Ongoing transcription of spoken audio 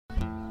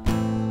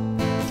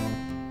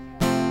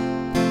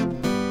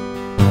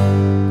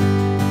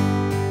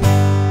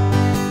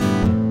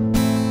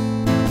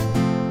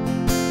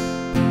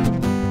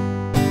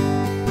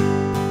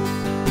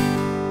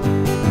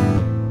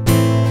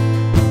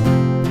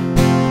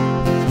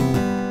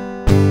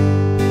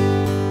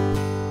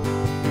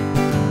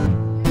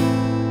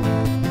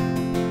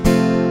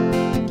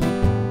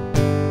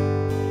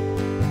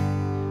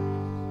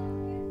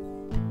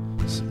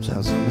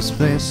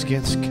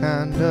gets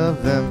kind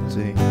of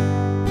empty.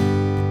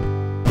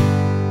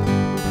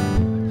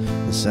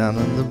 The sound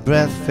of the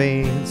breath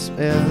fades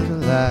into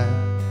light.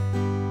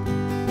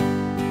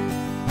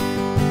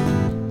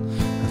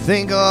 I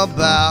think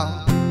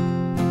about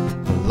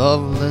a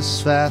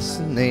loveless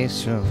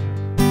fascination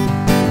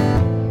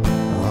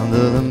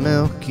under the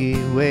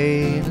Milky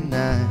Way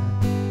tonight.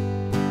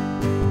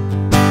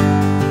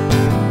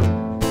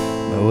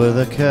 With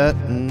a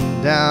curtain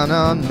down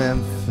on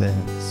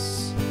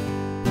Memphis,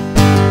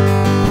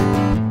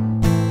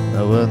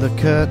 with a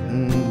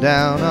curtain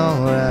down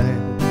alright.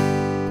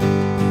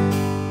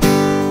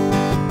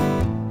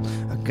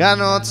 I got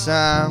no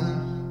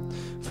time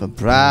for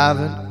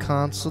private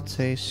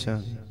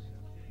consultation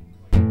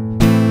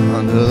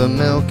under the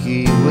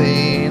Milky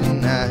Way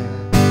tonight.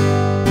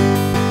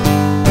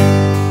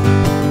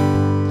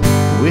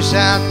 Wish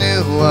I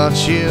knew what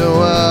you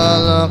were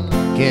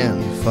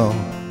looking for.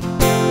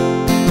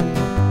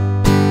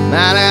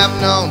 Might have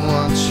known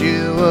what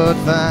you would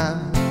find.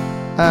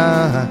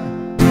 I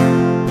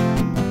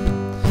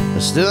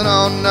still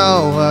don't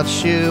know what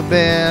you've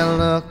been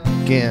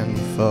looking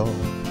for.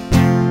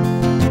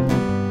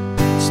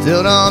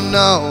 Still don't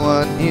know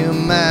what you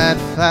might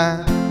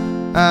find.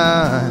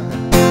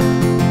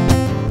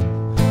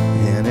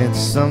 And it's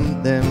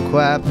something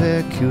quite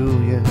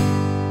peculiar,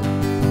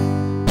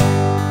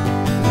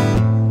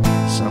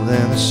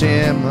 something that's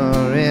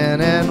shimmering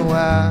and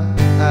wild.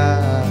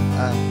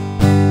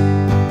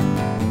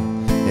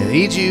 It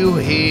leads you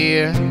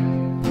here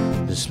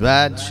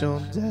despite your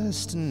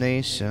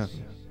destination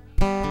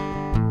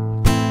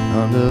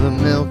under the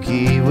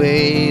Milky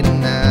Way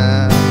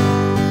tonight.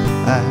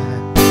 I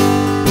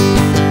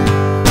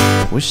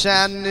wish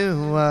I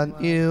knew what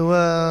you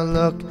were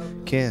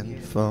looking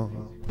for.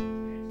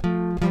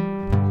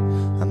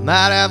 I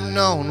might have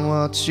known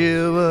what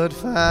you would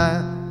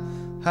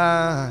find.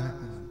 I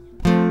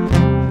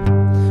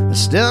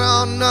still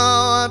don't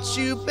know what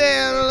you've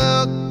been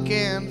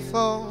looking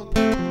for.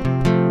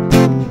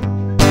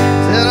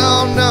 Still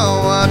don't know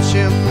what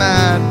you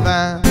might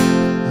find.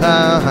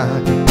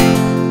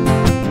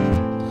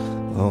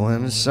 Oh,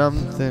 and it's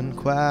something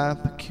quite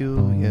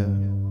peculiar,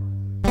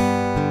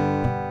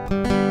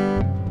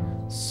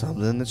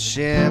 something that's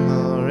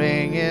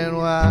shimmering and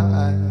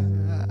white,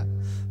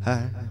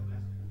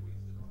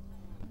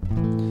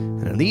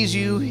 and it leaves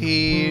you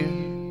here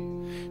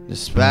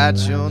despite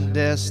your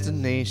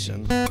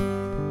destination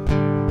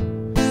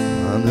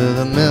under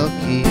the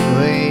Milky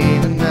Way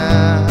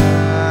tonight.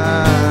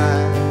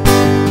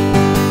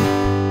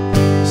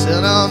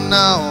 Still don't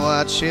know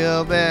what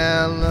you've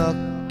been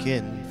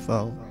looking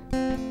for.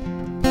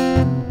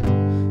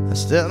 I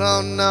still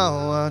don't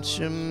know what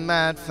you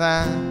might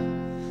find.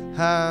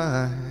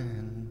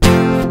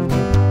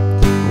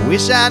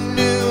 Wish I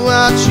knew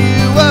what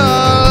you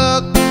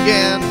were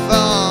looking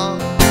for.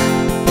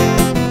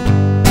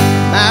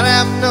 Might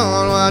have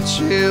known what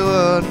you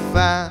would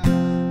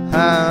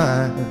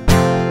find.